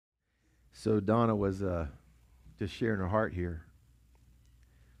So Donna was just sharing her heart here.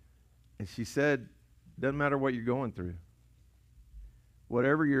 And she said, doesn't matter what you're going through.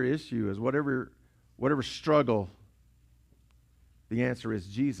 Whatever your issue is, whatever struggle, the answer is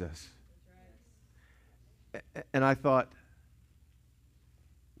Jesus. Right. And I thought,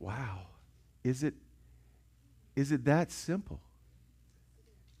 wow, is it that simple?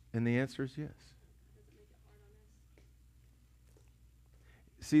 And the answer is yes.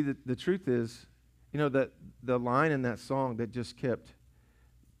 See, the truth is, that the line in that song that just kept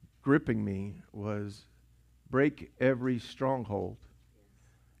gripping me was, break every stronghold,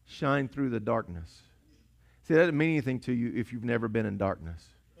 shine through the darkness. See, that doesn't mean anything to you if you've never been in darkness.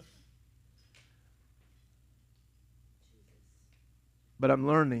 But I'm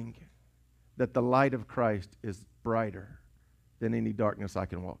learning that the light of Christ is brighter than any darkness I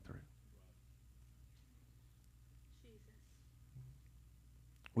can walk through.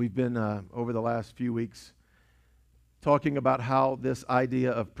 We've been, over the last few weeks, talking about how this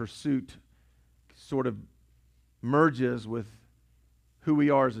idea of pursuit sort of merges with who we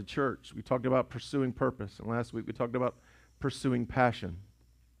are as a church. We talked about pursuing purpose, and last week we talked about pursuing passion.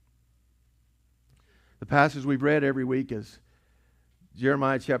 The passage we've read every week is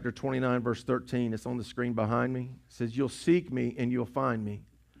Jeremiah chapter 29, verse 13. It's on the screen behind me. It says, you'll seek me and you'll find me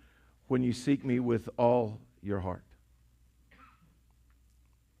when you seek me with all your heart.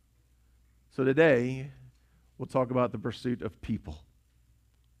 So today, we'll talk about the pursuit of people.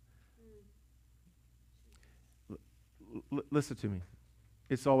 Listen to me.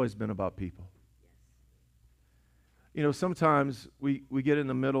 It's always been about people. Sometimes we get in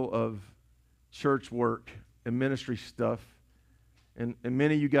the middle of church work and ministry stuff, and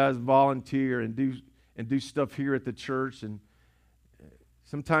many of you guys volunteer and do stuff here at the church, and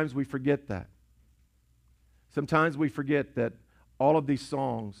sometimes we forget that. Sometimes we forget that all of these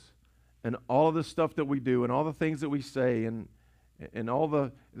songs and all of the stuff that we do and all the things that we say and all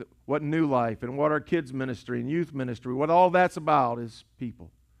what New Life and what our kids ministry and youth ministry, what all that's about is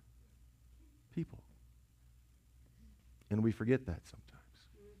people. People. And we forget that sometimes.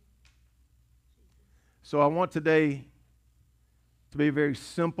 So I want today to be a very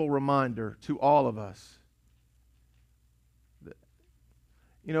simple reminder to all of us that,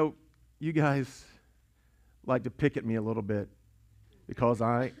 you guys like to pick at me a little bit because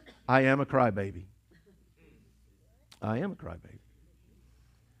I am a crybaby. I am a crybaby.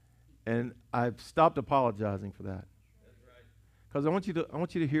 And I've stopped apologizing for that. Because I want you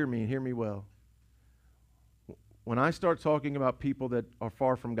to hear me and hear me well. When I start talking about people that are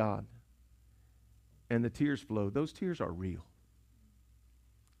far from God and the tears flow, those tears are real.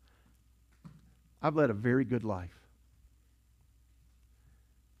 I've led a very good life.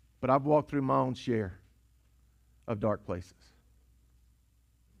 But I've walked through my own share of dark places.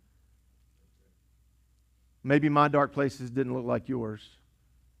 Maybe my dark places didn't look like yours.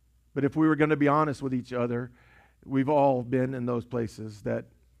 But if we were going to be honest with each other, we've all been in those places that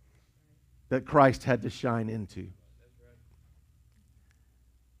Christ had to shine into.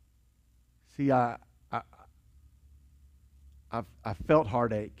 See, I've felt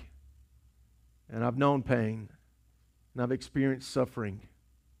heartache, and I've known pain, and I've experienced suffering.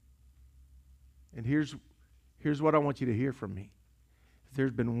 And here's what I want you to hear from me.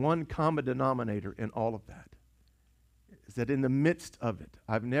 There's been one common denominator in all of that. Is that in the midst of it,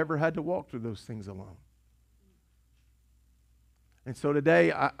 I've never had to walk through those things alone. And so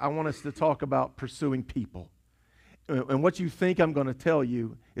today, I want us to talk about pursuing people. And what you think I'm going to tell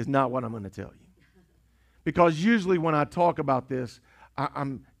you is not what I'm going to tell you. Because usually when I talk about this,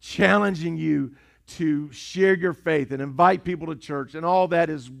 I'm challenging you to share your faith and invite people to church, and all that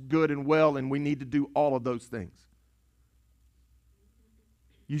is good and well, and we need to do all of those things.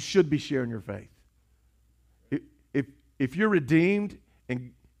 You should be sharing your faith. If you're redeemed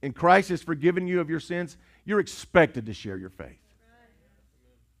and Christ has forgiven you of your sins, you're expected to share your faith.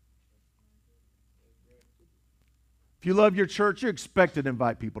 If you love your church, you're expected to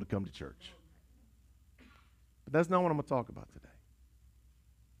invite people to come to church. But that's not what I'm going to talk about today.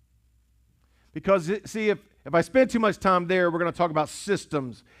 Because, see, if I spend too much time there, we're going to talk about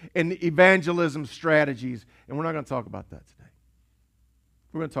systems and evangelism strategies, and we're not going to talk about that today.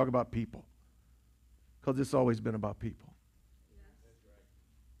 We're going to talk about people, because it's always been about people.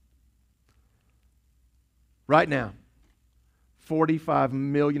 Right now, 45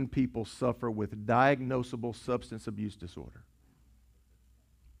 million people suffer with diagnosable substance abuse disorder.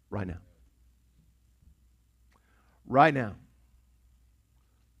 Right now. Right now,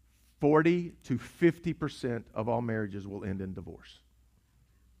 40 to 50% of all marriages will end in divorce.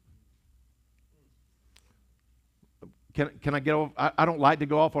 Can I get off? I don't like to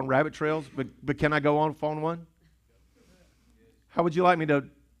go off on rabbit trails, but can I go off on one? How would you like me to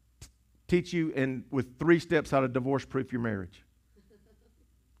teach you with 3 steps how to divorce-proof your marriage?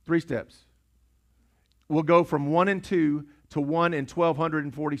 3 steps. We'll go from 1 in 2 to 1 in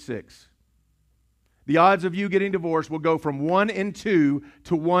 1,246. The odds of you getting divorced will go from 1 in 2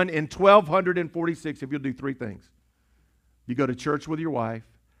 to 1 in 1,246 if you'll do 3 things. You go to church with your wife,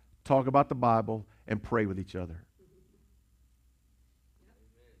 talk about the Bible, and pray with each other.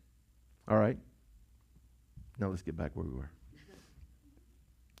 All right? Now let's get back where we were.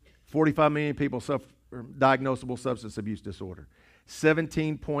 45 million people suffer diagnosable substance abuse disorder.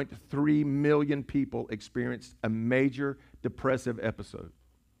 17.3 million people experienced a major depressive episode.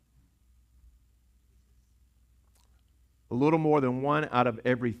 A little more than 1 out of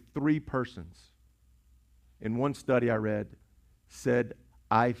every 3 persons in one study I read said,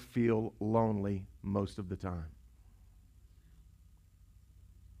 I feel lonely most of the time.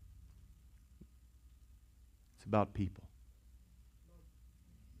 It's about people.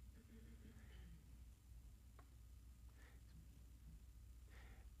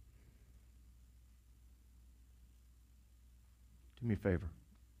 Do me a favor.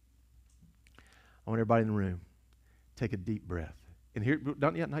 I want everybody in the room, take a deep breath. And here,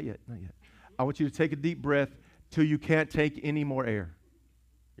 not yet. I want you to take a deep breath till you can't take any more air.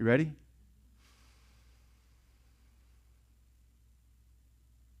 You ready?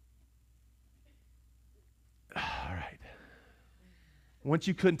 All right. Once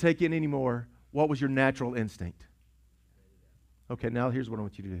you couldn't take in anymore, what was your natural instinct? Okay, now here's what I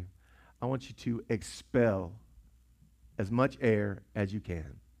want you to do. I want you to expel as much air as you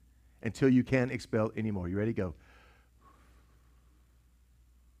can until you can't expel anymore. You ready? Go.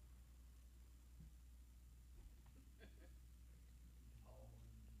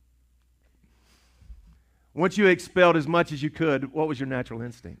 Once you expelled as much as you could, what was your natural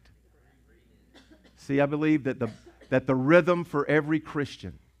instinct? See, I believe that the rhythm for every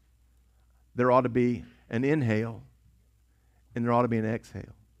Christian, there ought to be an inhale and there ought to be an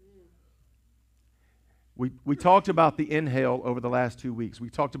exhale. We talked about the inhale over the last 2 weeks.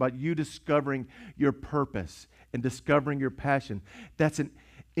 We talked about you discovering your purpose and discovering your passion. That's an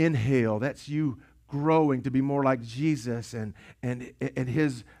inhale. That's you growing to be more like Jesus and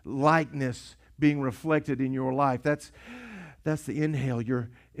His likeness being reflected in your life. That's the inhale. You're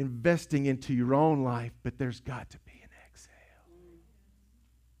investing into your own life, but there's got to be an exhale.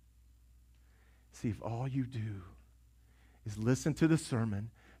 See, if all you do is listen to the sermon,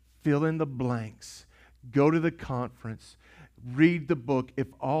 fill in the blanks, go to the conference, read the book, if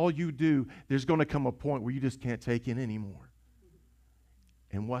all you do, there's going to come a point where you just can't take in anymore.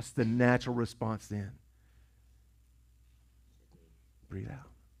 And what's the natural response then? Breathe out.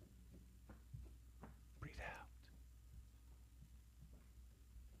 Breathe out.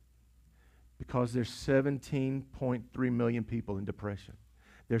 Because there's 17.3 million people in depression.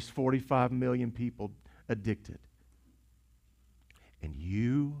 There's 45 million people addicted. And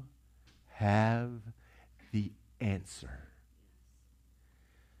you have the answer.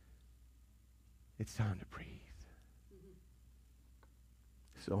 It's time to breathe.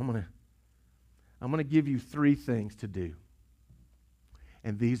 So I'm going to give you 3 things to do.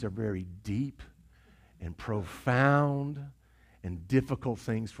 And these are very deep and profound and difficult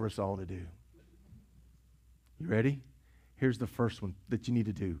things for us all to do. You ready? Here's the first one that you need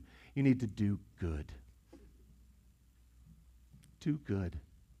to do. You need to do good. Do good.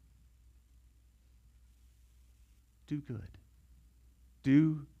 Do good.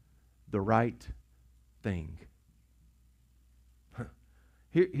 Do the right thing.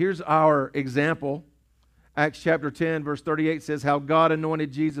 Here's our example. Acts chapter 10, verse 38 says how God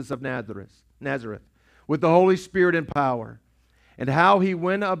anointed Jesus of Nazareth with the Holy Spirit and power, and how He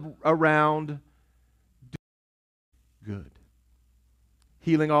went around doing good,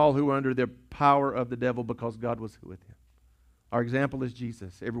 healing all who were under the power of the devil because God was with Him. Our example is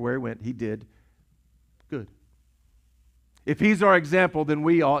Jesus. Everywhere He went, He did good. If He's our example, then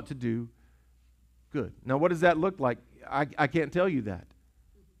we ought to do good. Now, what does that look like? I can't tell you that.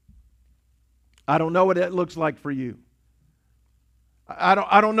 I don't know what that looks like for you. I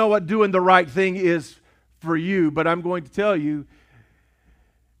don't know what doing the right thing is for you, but I'm going to tell you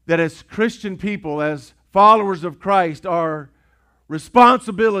that as Christian people, as followers of Christ, our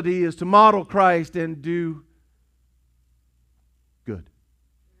responsibility is to model Christ and do good.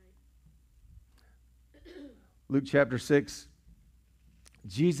 Luke chapter 6,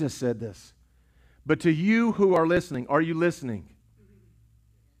 Jesus said this, but to you who are listening, are you listening?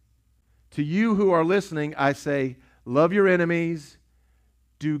 To you who are listening, I say, love your enemies,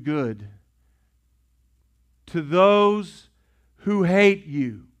 do good to those who hate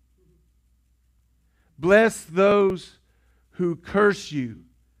you. Bless those who curse you.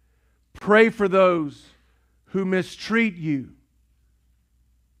 Pray for those who mistreat you.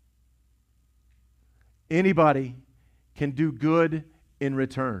 Anybody can do good in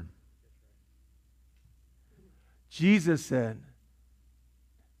return. Jesus said,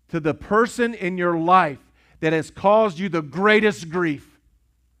 to the person in your life that has caused you the greatest grief,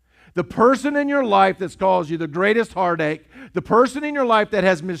 the person in your life that's caused you the greatest heartache, the person in your life that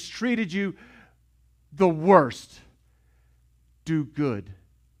has mistreated you the worst, do good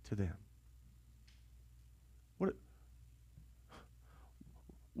to them.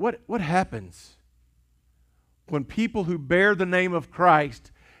 What happens when people who bear the name of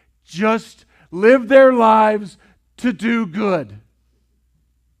Christ just live their lives to do good?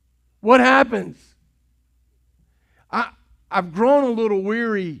 What happens? I've grown a little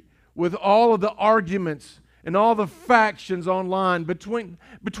weary with all of the arguments and all the factions online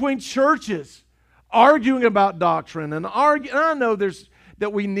between churches arguing about doctrine and I know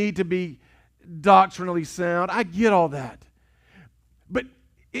that we need to be doctrinally sound. I get all that. But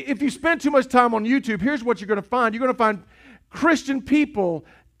if you spend too much time on YouTube, here's what you're going to find. You're going to find Christian people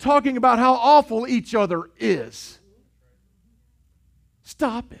talking about how awful each other is.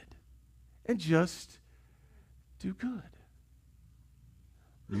 Stop it and just do good.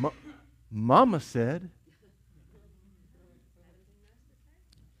 Mama said,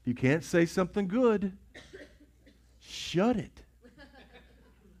 if you can't say something good, shut it.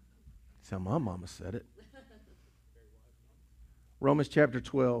 That's how my mama said it. Romans chapter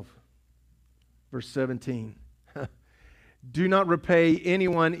 12, verse 17. Do not repay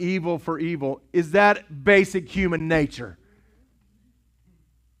anyone evil for evil. Is that basic human nature?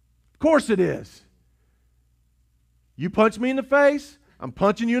 Of course it is. You punch me in the face, I'm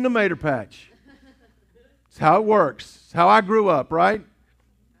punching you in the mater patch. It's how it works. It's how I grew up, right?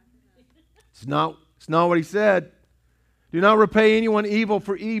 It's not what he said. Do not repay anyone evil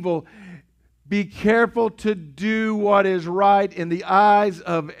for evil. Be careful to do what is right in the eyes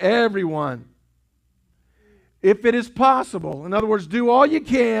of everyone. If it is possible, in other words, do all you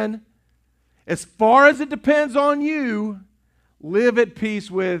can. As far as it depends on you, live at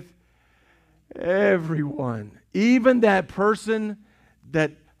peace with everyone. Even that person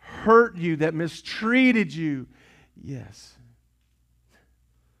that hurt you, that mistreated you. Yes.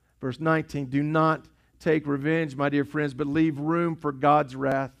 Verse 19, do not take revenge, my dear friends, but leave room for God's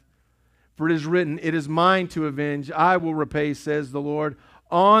wrath. For it is written, it is mine to avenge, I will repay, says the Lord.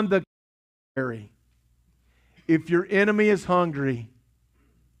 On the contrary, if your enemy is hungry,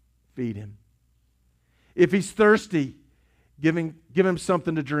 feed him. If he's thirsty, give him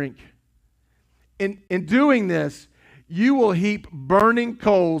something to drink. In doing this, you will heap burning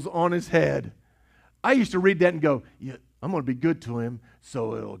coals on his head. I used to read that and go, yeah, I'm going to be good to him,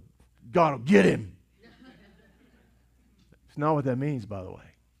 so God will get him. It's not what that means, by the way.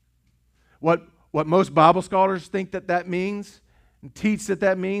 What most Bible scholars think that means and teach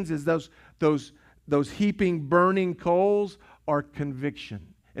that means is those heaping burning coals are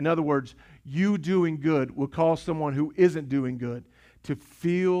conviction. In other words, you doing good will cause someone who isn't doing good to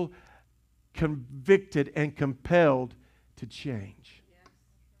feel convicted and compelled to change.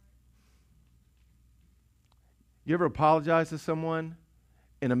 You ever apologize to someone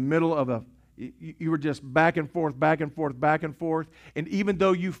in the middle of you were just back and forth, and even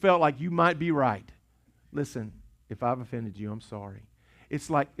though you felt like you might be right, listen, if I've offended you, I'm sorry.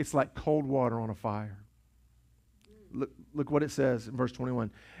 It's like cold water on a fire. Look what it says in verse 21.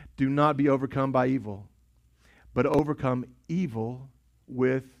 Do not be overcome by evil, but overcome evil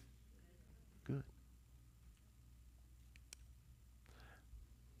with good.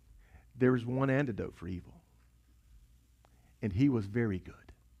 There is one antidote for evil, and he was very good.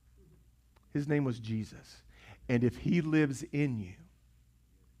 His name was Jesus. And if he lives in you,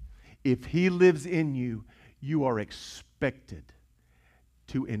 you are expected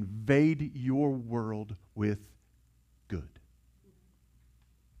to invade your world with good.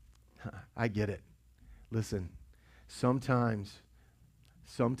 I get it. Listen, sometimes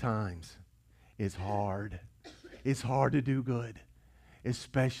it's hard. It's hard to do good.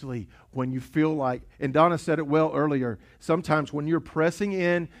 Especially when you feel like, and Donna said it well earlier, sometimes when you're pressing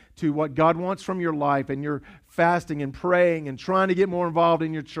in to what God wants from your life and you're fasting and praying and trying to get more involved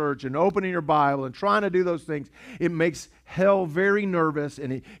in your church and opening your Bible and trying to do those things, it makes hell very nervous,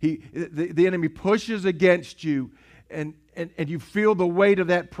 and the enemy pushes against you, and you feel the weight of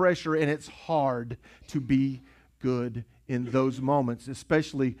that pressure, and it's hard to be good in those moments,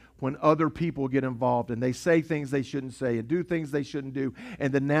 especially when other people get involved and they say things they shouldn't say and do things they shouldn't do.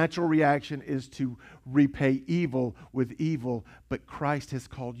 And the natural reaction is to repay evil with evil. But Christ has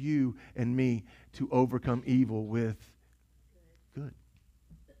called you and me to overcome evil with good.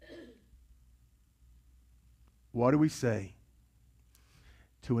 What do we say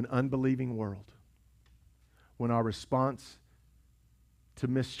to an unbelieving world when our response to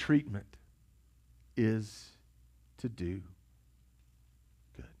mistreatment is to do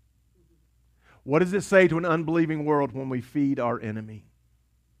good? What does it say to an unbelieving world when we feed our enemy?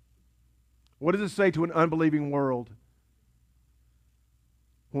 What does it say to an unbelieving world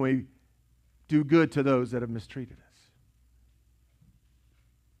when we do good to those that have mistreated us?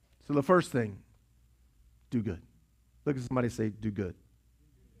 So the first thing, do good. Look at somebody and say, do good.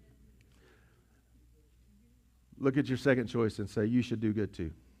 Look at your second choice and say, you should do good too.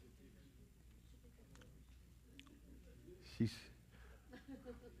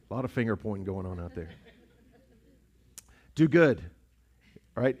 A lot of finger pointing going on out there. Do good.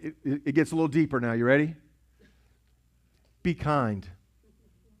 All right, it gets a little deeper now. You ready? Be kind.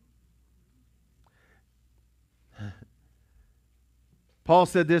 Paul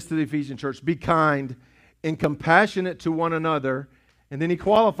said this to the Ephesian church, be kind and compassionate to one another. And then he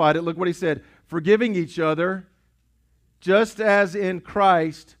qualified it. Look what he said. Forgiving each other, just as in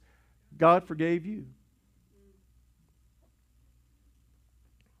Christ God forgave you.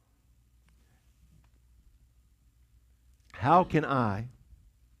 How can I,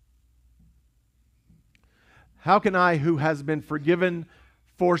 who has been forgiven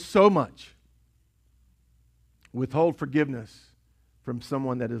for so much, withhold forgiveness from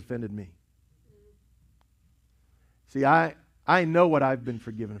someone that has offended me? See, I know what I've been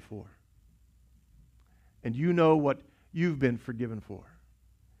forgiven for. And you know what you've been forgiven for.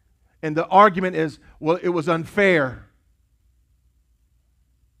 And the argument is, well, it was unfair.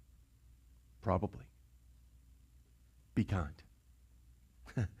 Probably. Be kind.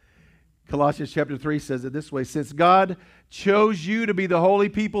 Colossians chapter 3 says it this way, since God chose you to be the holy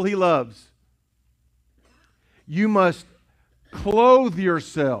people He loves, you must clothe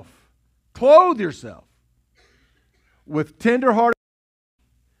yourself with tender-hearted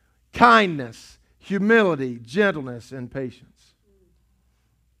kindness, humility, gentleness, and patience.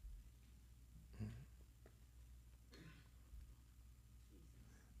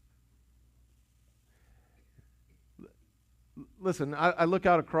 Listen, I look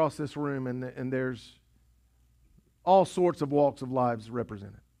out across this room and there's all sorts of walks of lives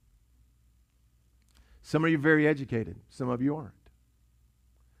represented. Some of you are very educated. Some of you aren't.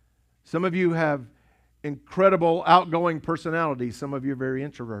 Some of you have incredible outgoing personalities. Some of you are very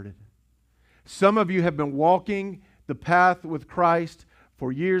introverted. Some of you have been walking the path with Christ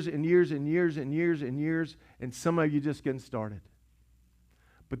for years and years and years and years and years, and some of you just getting started.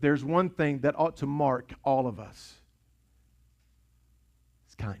 But there's one thing that ought to mark all of us.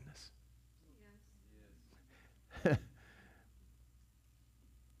 It's kindness. Yes.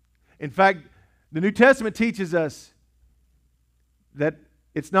 In fact, the New Testament teaches us that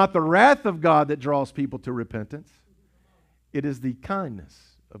it's not the wrath of God that draws people to repentance. It is the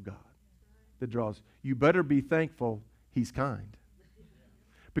kindness of God that draws. You better be thankful He's kind.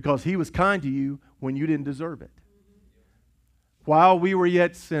 Because He was kind to you when you didn't deserve it. While we were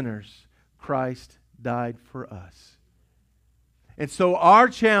yet sinners, Christ died for us. And so our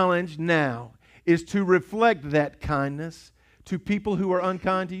challenge now is to reflect that kindness to people who are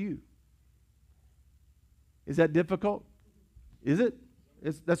unkind to you. Is that difficult? Is it?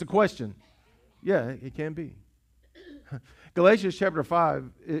 That's a question. Yeah, it can be. Galatians chapter 5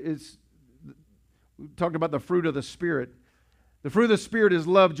 is talking about the fruit of the Spirit. The fruit of the Spirit is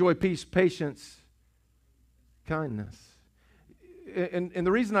love, joy, peace, patience, kindness. And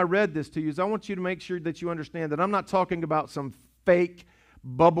the reason I read this to you is I want you to make sure that you understand that I'm not talking about some fake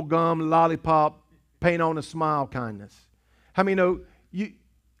bubblegum, lollipop, paint on a smile kindness. How many know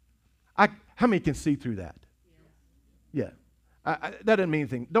how many can see through that? Yeah. That doesn't mean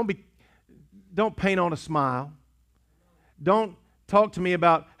anything. Don't paint on a smile. Don't talk to me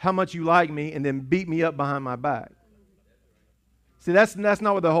about how much you like me and then beat me up behind my back. See, that's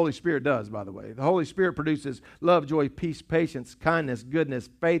not what the Holy Spirit does, by the way. The Holy Spirit produces love, joy, peace, patience, kindness, goodness,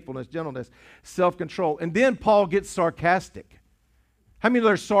 faithfulness, gentleness, self-control. And then Paul gets sarcastic. How many know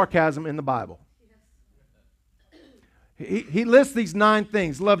there's sarcasm in the Bible? He lists these 9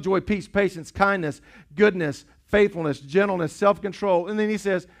 things: love, joy, peace, patience, kindness, goodness, faithfulness, gentleness, self-control. And then he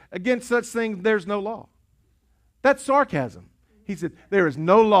says, against such things there's no law. That's sarcasm. He said, there is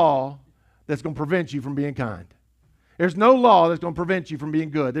no law that's going to prevent you from being kind. There's no law that's going to prevent you from being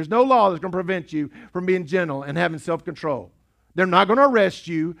good. There's no law that's going to prevent you from being gentle and having self-control. They're not going to arrest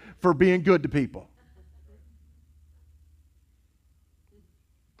you for being good to people.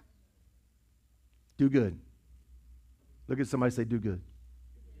 Do good. Look at somebody, say, do good.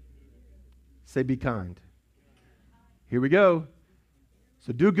 Say, be kind. Here we go.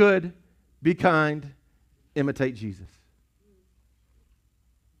 So do good, be kind, imitate Jesus.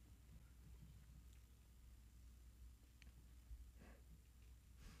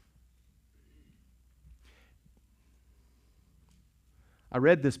 I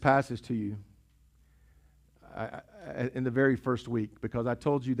read this passage to you in the very first week because I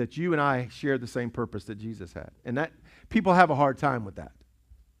told you that you and I share the same purpose that Jesus had. And that people have a hard time with that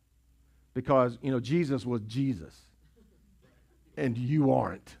because, Jesus was Jesus and you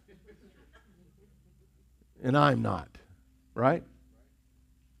aren't. And I'm not, right?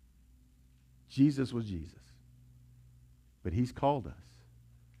 Jesus was Jesus. But he's called us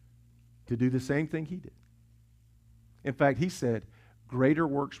to do the same thing he did. In fact, he said, greater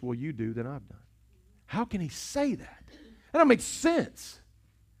works will you do than I've done. How can he say that? That don't make sense.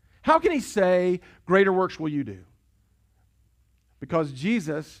 How can he say, greater works will you do? Because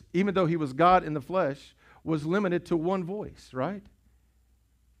Jesus, even though he was God in the flesh, was limited to one voice, right?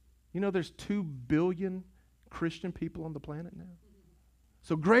 There's 2 billion Christian people on the planet now.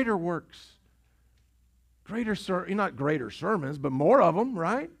 So greater works, not greater sermons, but more of them,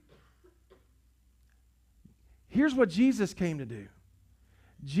 right? Here's what Jesus came to do.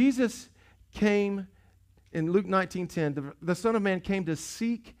 Jesus came in Luke 19:10, the Son of Man came to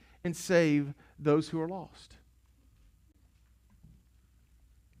seek and save those who are lost.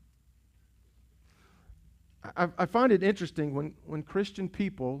 I find it interesting when Christian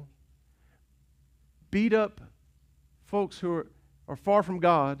people beat up folks who are far from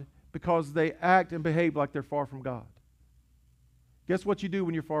God because they act and behave like they're far from God. Guess what you do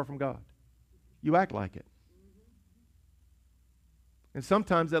when you're far from God? You act like it. And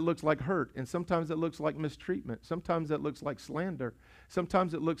sometimes that looks like hurt, and sometimes that looks like mistreatment. Sometimes that looks like slander.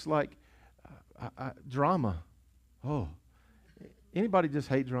 Sometimes it looks like drama. Oh, anybody just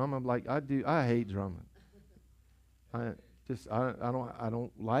hate drama? I'm like, I do. I hate drama. I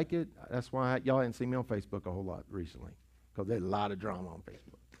don't like it. That's why y'all hadn't seen me on Facebook a whole lot recently, because there's a lot of drama on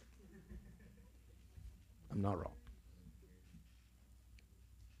Facebook. I'm not wrong.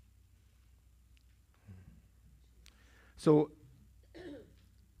 So,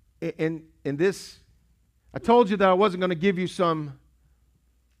 in this, I told you that I wasn't going to give you some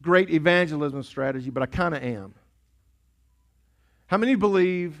great evangelism strategy, but I kind of am. How many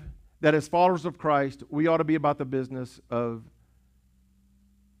believe that as followers of Christ, we ought to be about the business of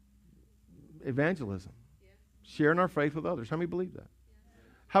evangelism, sharing our faith with others? How many believe that?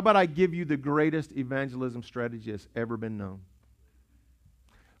 How about I give you the greatest evangelism strategy that's ever been known?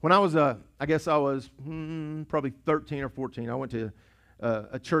 When I was, I guess I was probably 13 or 14, I went to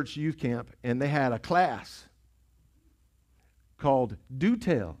a church youth camp, and they had a class called Do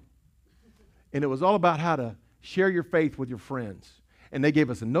Tell. And it was all about how to share your faith with your friends. And they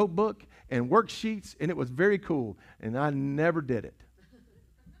gave us a notebook and worksheets, and it was very cool. And I never did it.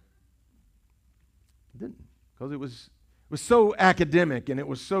 I didn't, because it was so academic, and it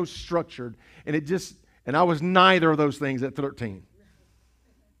was so structured, and I was neither of those things at 13.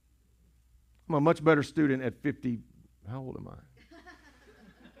 I'm a much better student at 50. How old am I?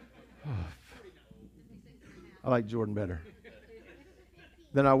 Oh, I like Jordan better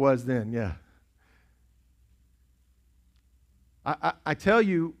than I was then, yeah. I tell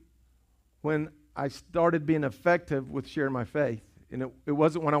you, when I started being effective with sharing my faith, and it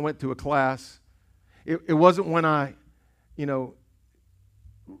wasn't when I went to a class, it wasn't when I,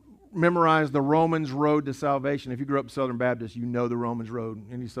 memorized the Romans Road to Salvation. If you grew up Southern Baptist, you know the Romans Road.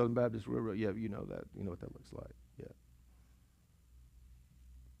 Any Southern Baptist road, yeah, you know that. You know what that looks like, yeah.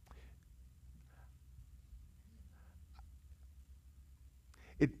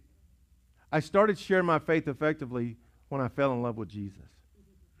 I started sharing my faith effectively when I fell in love with Jesus.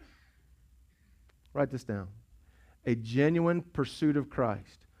 Write this down. A genuine pursuit of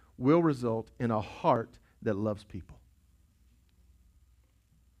Christ will result in a heart that loves people.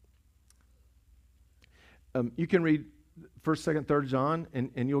 You can read 1st, 2nd, 3rd John,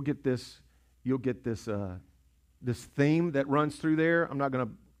 and you'll get this this theme that runs through there. I'm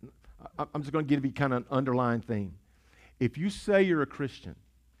just going to give you kind of an underlying theme. If you say you're a Christian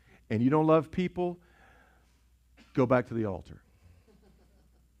and you don't love people, go back to the altar.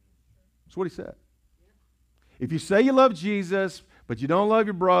 That's what he said. If you say you love Jesus, but you don't love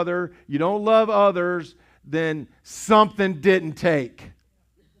your brother, you don't love others, then something didn't take.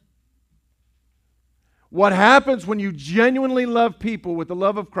 What happens when you genuinely love people with the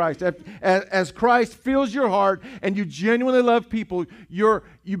love of Christ, as Christ fills your heart and you genuinely love people, you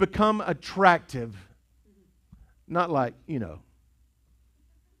become attractive. Not like, you know.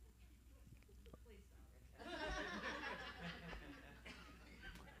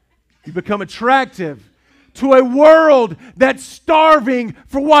 You become attractive to a world that's starving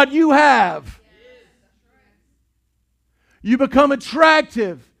for what you have. You become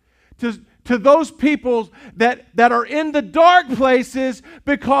attractive to those people that are in the dark places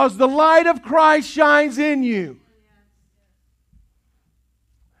because the light of Christ shines in you.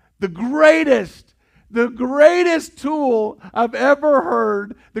 The greatest tool I've ever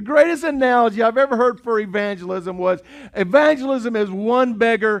heard, the greatest analogy I've ever heard for evangelism was evangelism is one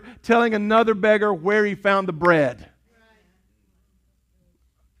beggar telling another beggar where he found the bread.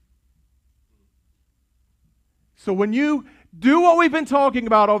 So when you do what we've been talking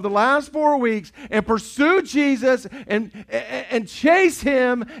about over the last 4 weeks and pursue Jesus and chase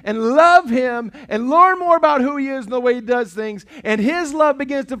Him and love Him and learn more about who He is and the way He does things, and His love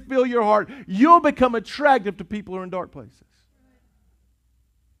begins to fill your heart, you'll become attractive to people who are in dark places.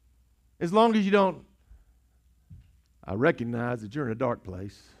 As long as you don't, I recognize that you're in a dark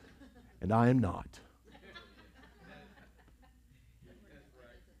place, and I am not.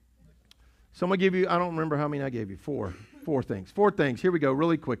 So I'm going to give you, I don't remember how many I gave you, four things. Four things. Here we go,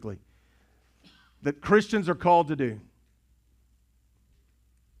 really quickly. That Christians are called to do.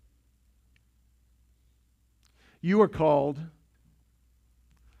 You are called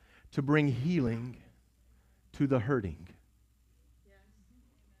to bring healing to the hurting.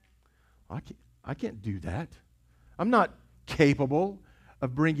 I can't do that. I'm not capable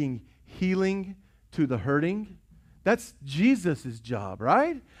of bringing healing to the hurting. That's Jesus' job,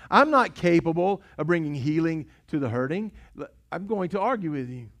 right? I'm not capable of bringing healing to the hurting. I'm going to argue with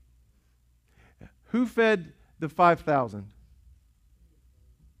you. Who fed the 5,000?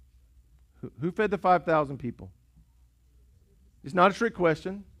 Who fed the 5,000 people? It's not a trick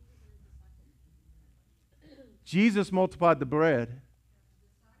question. Jesus multiplied the bread.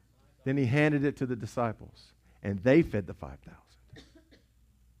 Then He handed it to the disciples. And they fed the 5,000.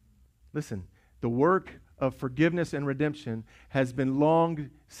 Listen, the work of forgiveness and redemption has been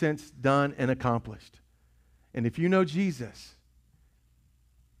long since done and accomplished. And if you know Jesus,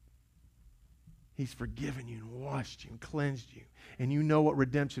 He's forgiven you and washed you and cleansed you. And you know what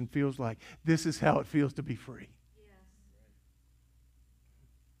redemption feels like. This is how it feels to be free.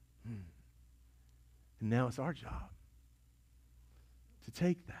 Yes. And now it's our job to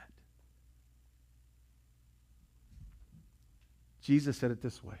take that. Jesus said it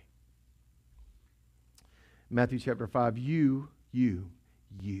this way. Matthew chapter 5, you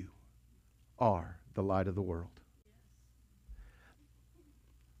are the light of the world.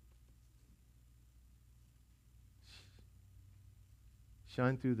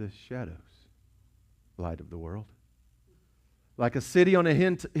 Shine through the shadows, light of the world. Like a city on a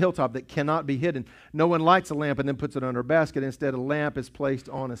hilltop that cannot be hidden. No one lights a lamp and then puts it under a basket. Instead, a lamp is placed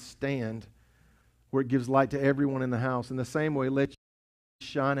on a stand where it gives light to everyone in the house. In the same way, let you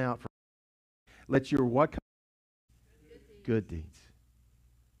shine out. Let your what? Good deeds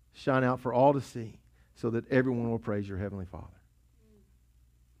shine out for all to see, so that everyone will praise your Heavenly Father.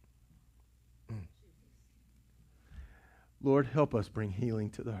 Lord, help us bring healing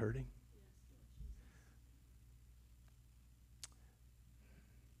to the hurting.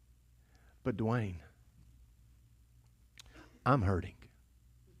 But Dwayne, I'm hurting.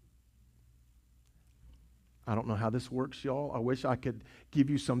 I don't know how this works, y'all. I wish I could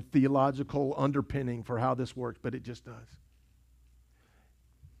give you some theological underpinning for how this works, but it just does.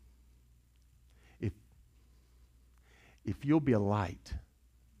 If you'll be a light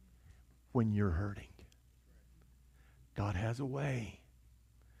when you're hurting, God has a way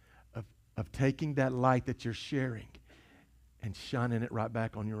of taking that light that you're sharing and shining it right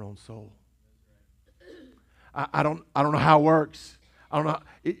back on your own soul. I don't know how it works. I don't know.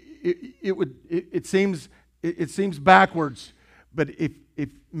 It seems backwards, but if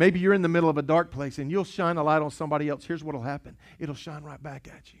maybe you're in the middle of a dark place and you'll shine a light on somebody else, here's what'll happen. It'll shine right back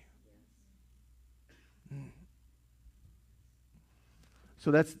at you. So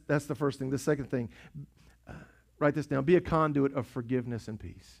that's the first thing. The second thing, write this down. Be a conduit of forgiveness and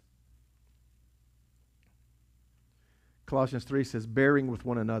peace. Colossians 3 says, bearing with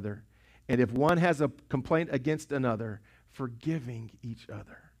one another. And if one has a complaint against another, forgiving each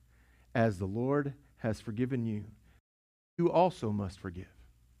other. As the Lord has forgiven you, you also must forgive.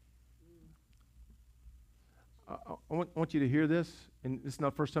 I want you to hear this. And it's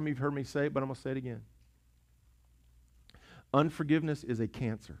not the first time you've heard me say it, but I'm going to say it again. Unforgiveness is a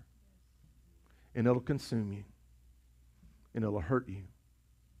cancer. and it'll consume you, and it'll hurt you.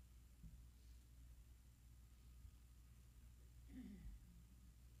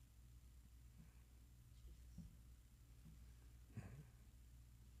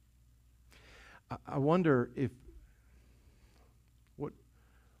 I wonder if,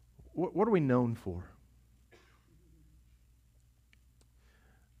 what are we known for?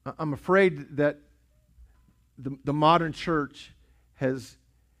 I'm afraid that the modern church has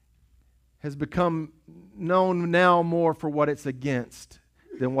become known now more for what it's against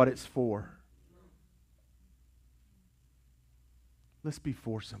than what it's for. Let's be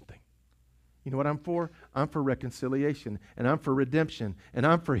for something. You know what I'm for? I'm for reconciliation, and I'm for redemption, and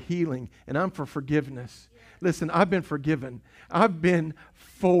I'm for healing, and I'm for forgiveness. Listen, I've been forgiven. I've been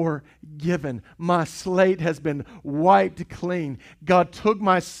forgiven. My slate has been wiped clean. God took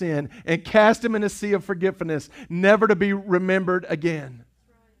my sin and cast him in a sea of forgiveness, never to be remembered again.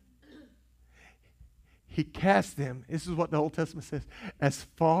 He cast them, this is what the Old Testament says, as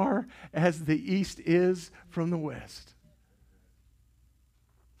far as the east is from the west.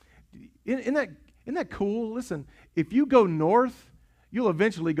 Isn't that cool? Listen, if you go north, you'll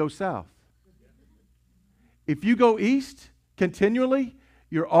eventually go south. If you go east continually,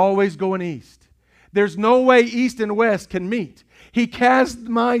 you're always going east. There's no way east and west can meet. He cast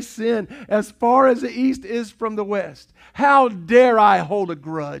my sin as far as the east is from the west. How dare I hold a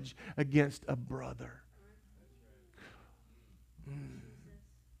grudge against a brother?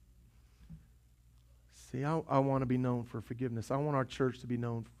 See, I want to be known for forgiveness. I want our church to be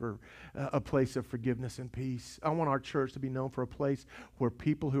known for a place of forgiveness and peace. I want our church to be known for a place where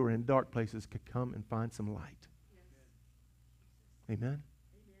people who are in dark places could come and find some light. Yes. Amen?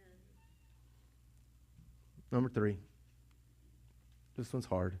 Number 3. This one's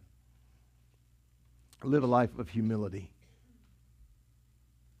hard. Live a life of humility.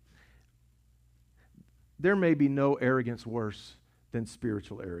 There may be no arrogance worse than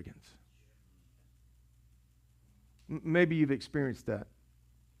spiritual arrogance. Maybe you've experienced that.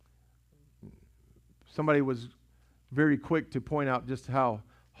 Somebody was very quick to point out just how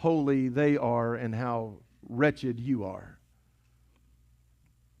holy they are and how wretched you are.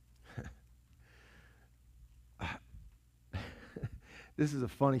 This is a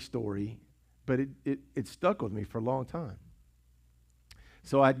funny story, but it stuck with me for a long time.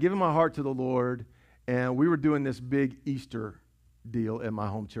 So I'd given my heart to the Lord, and we were doing this big Easter deal at my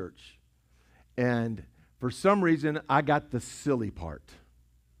home church. And for some reason, I got the silly part.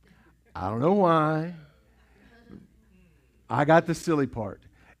 I don't know why. I got the silly part.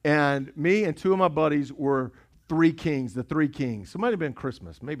 And me and 2 of my buddies were 3 kings, the 3 kings. So it might have been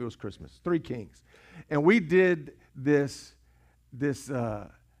Christmas. Maybe it was Christmas. 3 kings. And we did this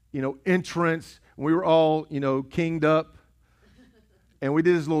entrance. We were all, kinged up. And we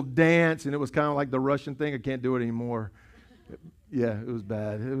did this little dance, and it was kind of like the Russian thing. I can't do it anymore. Yeah, it was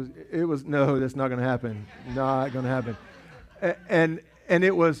bad. It was no, that's not going to happen. Not going to happen. And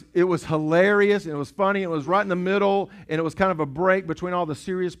it was hilarious, and it was funny. It was right in the middle, and it was kind of a break between all the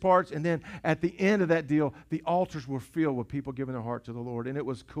serious parts. And then at the end of that deal, the altars were filled with people giving their heart to the Lord, and it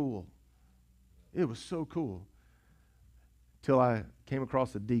was cool. It was so cool. Till I came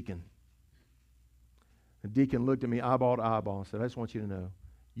across a deacon. The deacon looked at me eyeball to eyeball and said, "I just want you to know,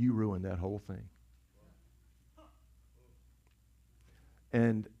 you ruined that whole thing."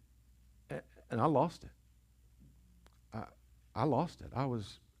 And I lost it. I lost it. I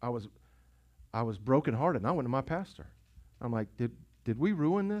was brokenhearted, and I went to my pastor. I'm like, did we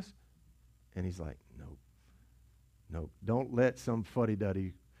ruin this? And he's like, no, don't let some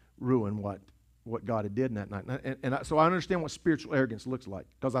fuddy-duddy ruin what God had did in that night. So I understand what spiritual arrogance looks like,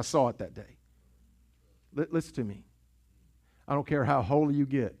 because I saw it that day. Listen to me. I don't care how holy you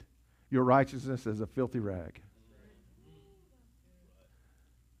get. Your righteousness is a filthy rag.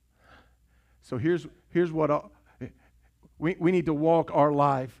 So here's what we need to walk our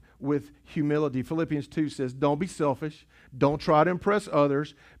life with humility. Philippians 2 says, don't be selfish. Don't try to impress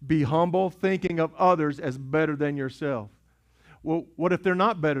others. Be humble, thinking of others as better than yourself. Well, what if they're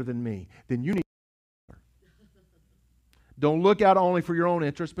not better than me? Then you need to. Don't look out only for your own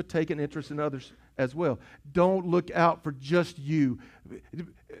interest, but take an interest in others as well. Don't look out for just you.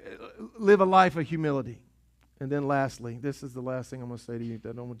 Live a life of humility. And then lastly, this is the last thing I'm going to say to you that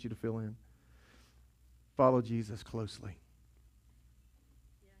I don't want you to fill in. Follow Jesus closely.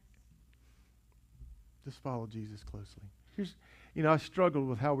 Just follow Jesus closely. I struggled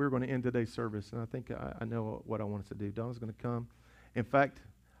with how we were going to end today's service, and I think I know what I want us to do. Donna's going to come. In fact,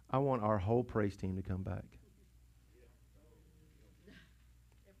 I want our whole praise team to come back.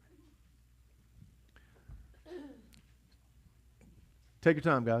 Take your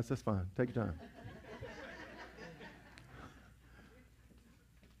time, guys. That's fine. Take your time.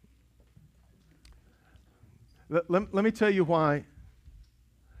 Let me tell you why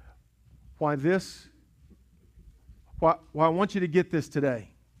I want you to get this today.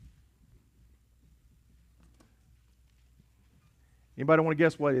 Anybody want to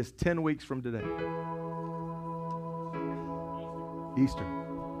guess what it is 10 weeks from today? Easter.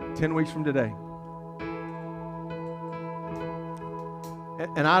 10 weeks from today.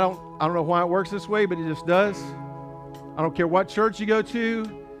 And I don't know why it works this way, but it just does. I don't care what church you go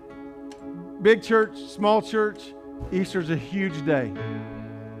to, big church, small church, Easter's a huge day.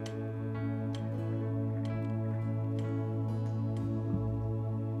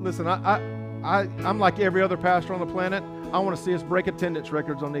 Listen, I'm like every other pastor on the planet. I want to see us break attendance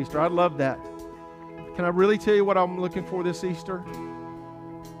records on Easter. I love that. Can I really tell you what I'm looking for this Easter?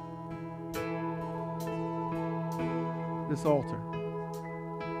 This altar.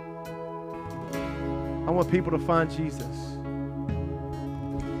 I want people to find Jesus.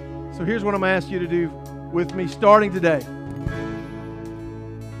 So here's what I'm going to ask you to do with me starting today.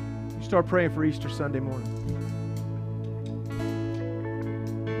 You start praying for Easter Sunday morning.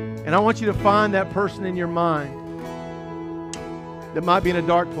 And I want you to find that person in your mind that might be in a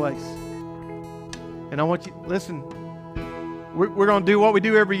dark place. And I want you, listen, we're going to do what we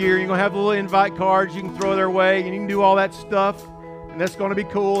do every year. You're going to have the little invite cards you can throw their way, and you can do all that stuff. And that's going to be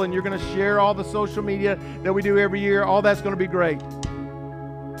cool, and you're going to share all the social media that we do every year. All that's going to be great.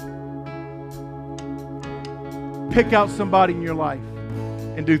 Pick out somebody in your life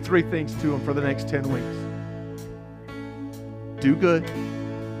and do 3 things to them for the next 10 weeks. Do good.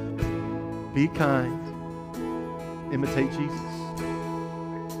 Be kind. Imitate Jesus.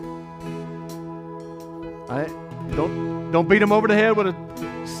 Don't beat them over the head with a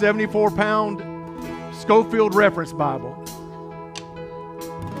 74-pound Schofield reference Bible.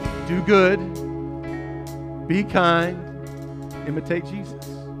 Do good. Be kind. Imitate Jesus.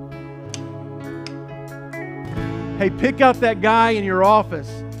 Hey, pick out that guy in your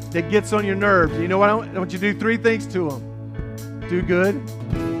office that gets on your nerves. You know what? I want you to do 3 things to him. Do good.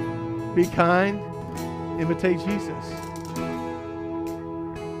 Be kind. Imitate Jesus.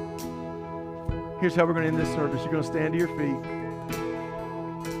 Here's how we're going to end this service. You're going to stand to your feet.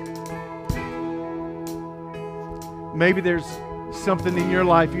 Maybe there's something in your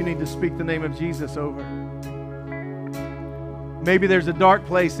life you need to speak the name of Jesus over. Maybe there's a dark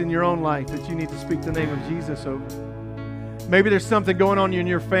place in your own life that you need to speak the name of Jesus over. Maybe there's something going on in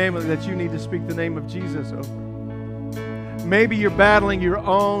your family that you need to speak the name of Jesus over. Maybe you're battling your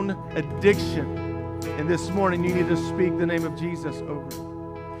own addiction, and this morning you need to speak the name of Jesus over it.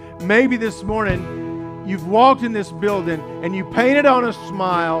 Maybe this morning you've walked in this building and you painted on a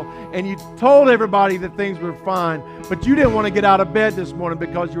smile and you told everybody that things were fine, but you didn't want to get out of bed this morning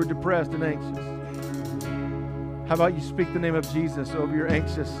because you were depressed and anxious. How about you speak the name of Jesus over your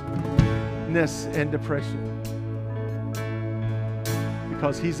anxiousness and depression?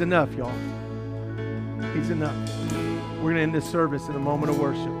 Because He's enough, y'all. He's enough. We're going to end this service in a moment of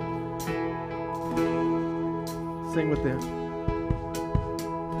worship. Sing with them.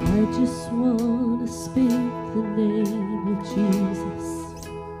 I just want to speak the name of Jesus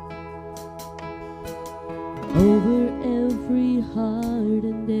over every heart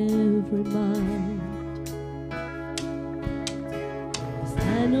and every mind. 'Cause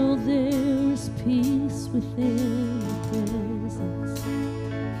I know there's peace within your presence.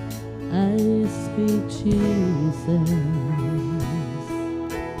 I speak Jesus.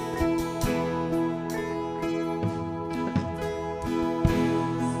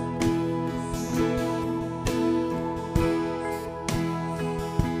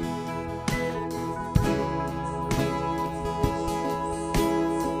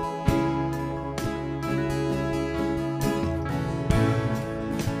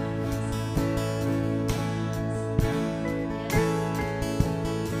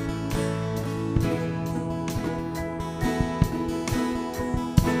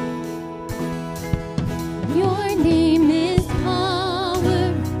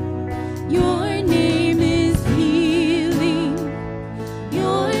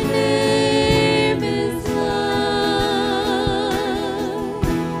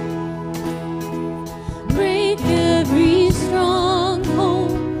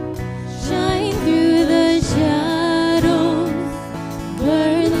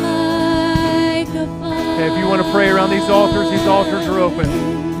 These altars are open.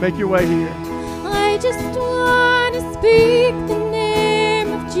 Make your way here. I just want to speak the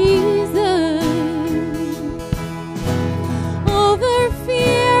name of Jesus over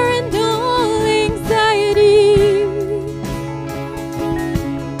fear and all anxiety.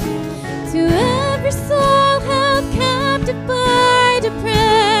 To every soul held captive by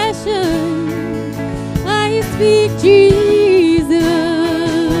depression, I speak speak Jesus.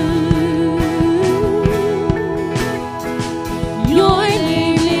 Your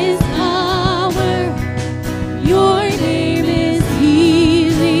name is power. Your name is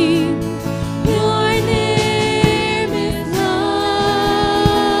healing. Your name is life.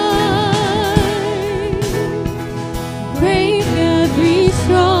 Break every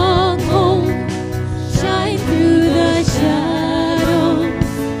stronghold. Shine through the shadows.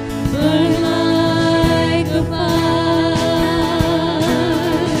 Burn like a fire.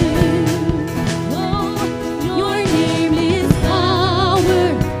 Oh, your name is power.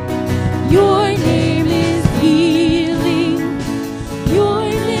 Your name is healing. Your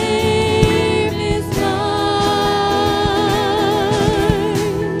name is life.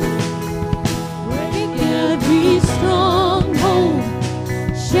 Break every stronghold.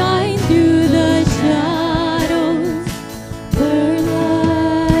 Shine through the shadows. Burn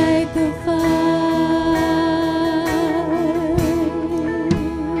like a fire.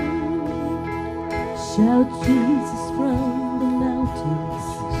 Shout Jesus from the mountains.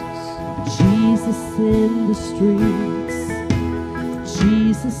 Jesus in the streets.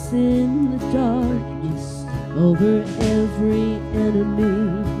 Jesus in the darkness over every enemy.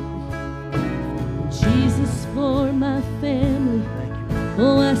 Jesus for my family.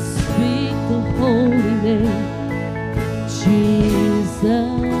 Oh, I speak the holy name, Jesus.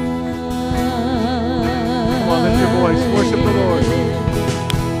 Come on, lift your voice. Worship the Lord.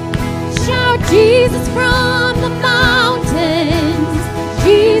 Shout Jesus from the mountains,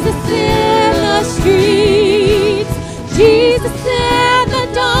 Jesus in the streets, Jesus in the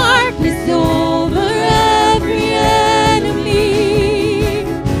darkness over every enemy.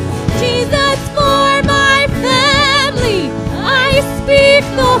 Jesus for my family, I speak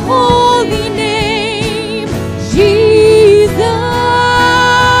the holy name, Jesus.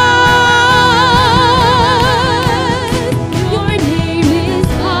 Your name is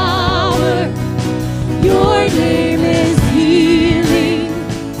power. Your name is healing.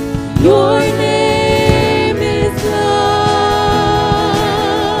 Your name is life.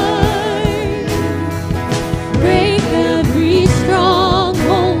 Break every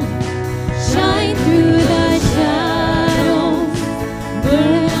stronghold. Shine through the shadows.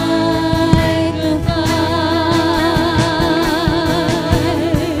 Burn like a fire.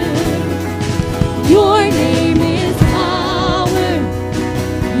 Your name is power.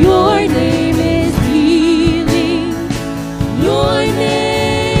 Your name is healing. Your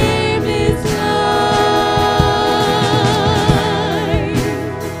name is life.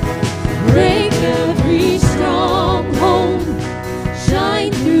 Break every stronghold.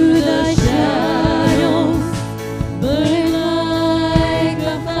 Shine through the shadows. Burn like a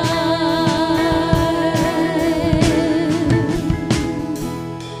fire.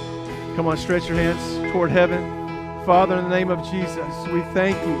 Come on, stretch your hands toward heaven. Father, in the name of Jesus, we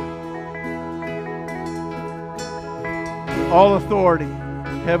thank you. All authority,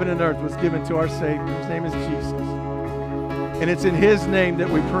 heaven and earth, was given to our Savior. His name is Jesus. And it's in His name that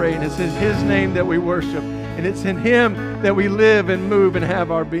we pray, and it's in His name that we worship, and it's in Him that we live and move and have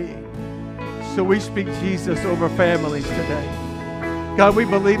our being. So we speak Jesus over families today. God, we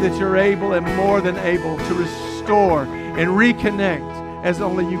believe that you're able and more than able to restore and reconnect as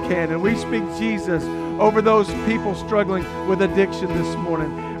only you can. And we speak Jesus over those people struggling with addiction this morning,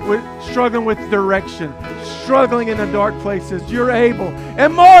 struggling with direction, struggling in the dark places. You're able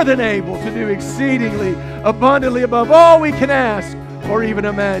and more than able to do exceedingly abundantly above all we can ask or even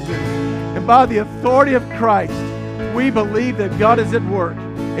imagine. And by the authority of Christ, we believe that God is at work,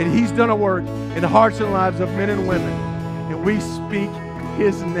 and He's done a work in the hearts and lives of men and women. And we speak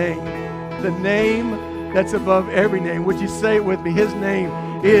His name, the name that's above every name. Would you say it with me? His name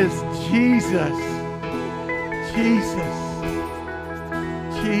is Jesus. Jesus.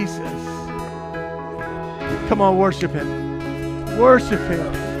 Jesus. Come on, worship Him. Worship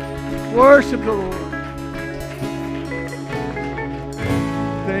Him. Worship the Lord.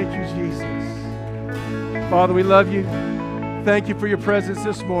 Thank you, Jesus. Father, we love you. Thank you for your presence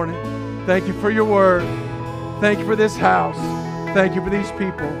this morning. Thank you for your word. Thank you for this house. Thank you for these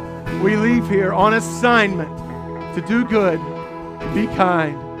people. We leave here on assignment to do good, to be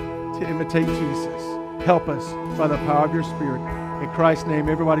kind, to imitate Jesus. Help us by the power of your Spirit. In Christ's name,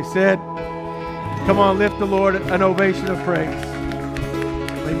 everybody said, come on, lift the Lord an ovation of praise.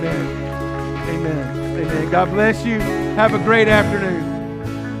 Amen. Amen. Amen. God bless you. Have a great afternoon.